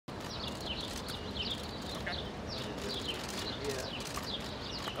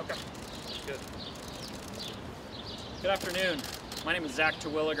afternoon. My name is Zach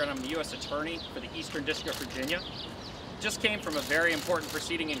Terwilliger, and I'm the U.S. Attorney for the Eastern District of Virginia. Just came from a very important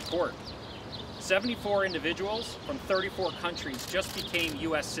proceeding in court. 74 individuals from 34 countries just became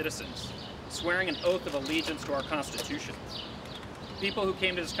U.S. citizens, swearing an oath of allegiance to our Constitution. People who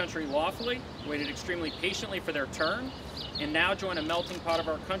came to this country lawfully, waited extremely patiently for their turn, and now join a melting pot of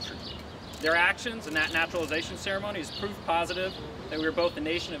our country. Their actions in that naturalization ceremony is proof positive that we are both a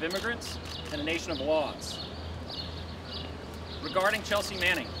nation of immigrants and a nation of laws. Regarding Chelsea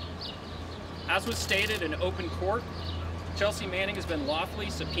Manning, as was stated in open court, Chelsea Manning has been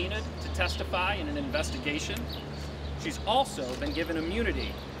lawfully subpoenaed to testify in an investigation. She's also been given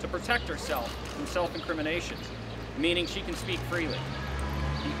immunity to protect herself from self-incrimination, meaning she can speak freely.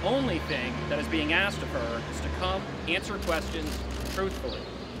 The only thing that is being asked of her is to come answer questions truthfully.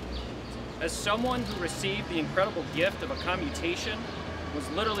 As someone who received the incredible gift of a commutation, was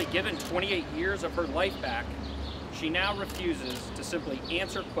literally given 28 years of her life back, she now refuses to simply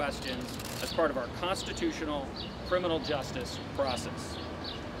answer questions as part of our constitutional criminal justice process.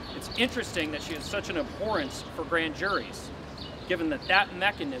 It's interesting that she has such an abhorrence for grand juries, given that that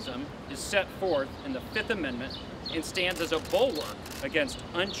mechanism is set forth in the Fifth Amendment and stands as a bulwark against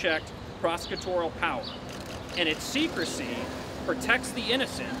unchecked prosecutorial power, and its secrecy protects the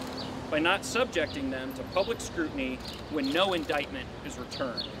innocent by not subjecting them to public scrutiny when no indictment is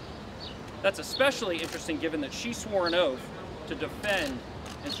returned. That's especially interesting given that she swore an oath to defend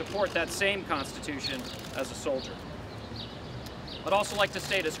and support that same Constitution as a soldier. I'd also like to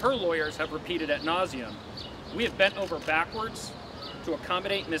state, as her lawyers have repeated ad nauseum, we have bent over backwards to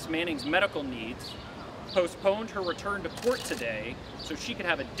accommodate Ms. Manning's medical needs, postponed her return to court today so she could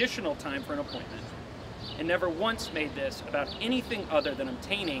have additional time for an appointment, and never once made this about anything other than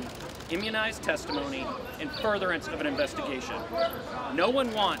obtaining immunized testimony in furtherance of an investigation. No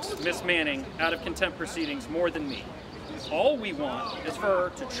one wants Ms. Manning out of contempt proceedings more than me. All we want is for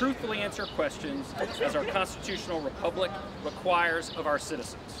her to truthfully answer questions as our constitutional republic requires of our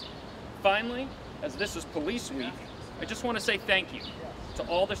citizens. Finally, as this is Police Week, I just want to say thank you to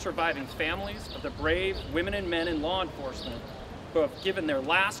all the surviving families of the brave women and men in law enforcement who have given their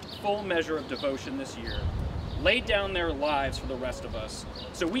last full measure of devotion this year, laid down their lives for the rest of us,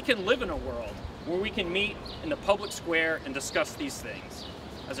 so we can live in a world where we can meet in the public square and discuss these things.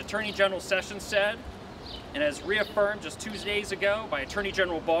 As Attorney General Sessions said, and as reaffirmed just 2 days ago by Attorney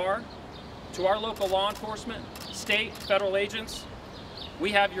General Barr, to our local law enforcement, state, federal agents,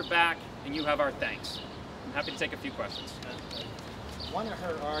 we have your back and you have our thanks. I'm happy to take a few questions. One of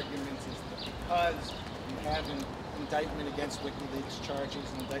her arguments is that because you have an indictment against WikiLeaks charges,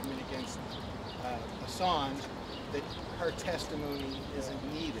 an indictment against Assange, that her testimony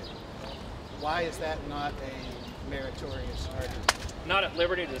isn't needed. Why is that not a meritorious argument? I'm not at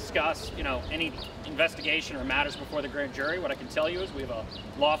liberty to discuss, any investigation or matters before the grand jury. What I can tell you is we have a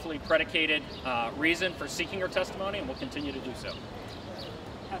lawfully predicated reason for seeking her testimony, and we'll continue to do so.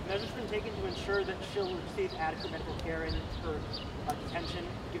 Have measures been taken to ensure that she'll receive adequate medical care in her detention,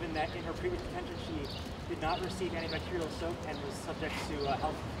 given that in her previous detention she did not receive antibacterial soap and was subject to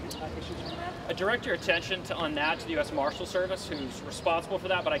health issues from that? I direct your attention on that to the U.S. Marshal Service, who's responsible for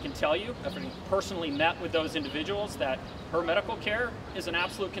that, but I can tell you, having personally met with those individuals, that her medical care is an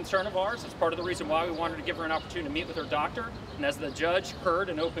absolute concern of ours. It's part of the reason why we wanted to give her an opportunity to meet with her doctor, and as the judge heard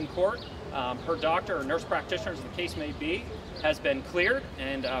in open court, her doctor or nurse practitioner, as the case may be, has been cleared,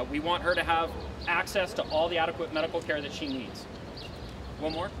 and we want her to have access to all the adequate medical care that she needs.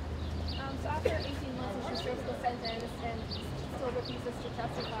 One more? So after 18 months, if she serves the sentence and still refuses to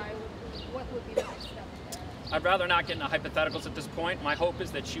testify, what would be the next step there? I'd rather not get into hypotheticals at this point. My hope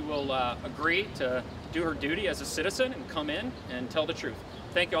is that she will agree to do her duty as a citizen and come in and tell the truth.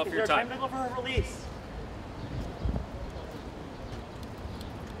 Thank you all for your time. Is there a timetable for her release?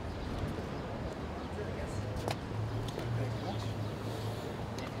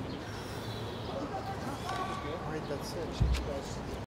 All right, that's it.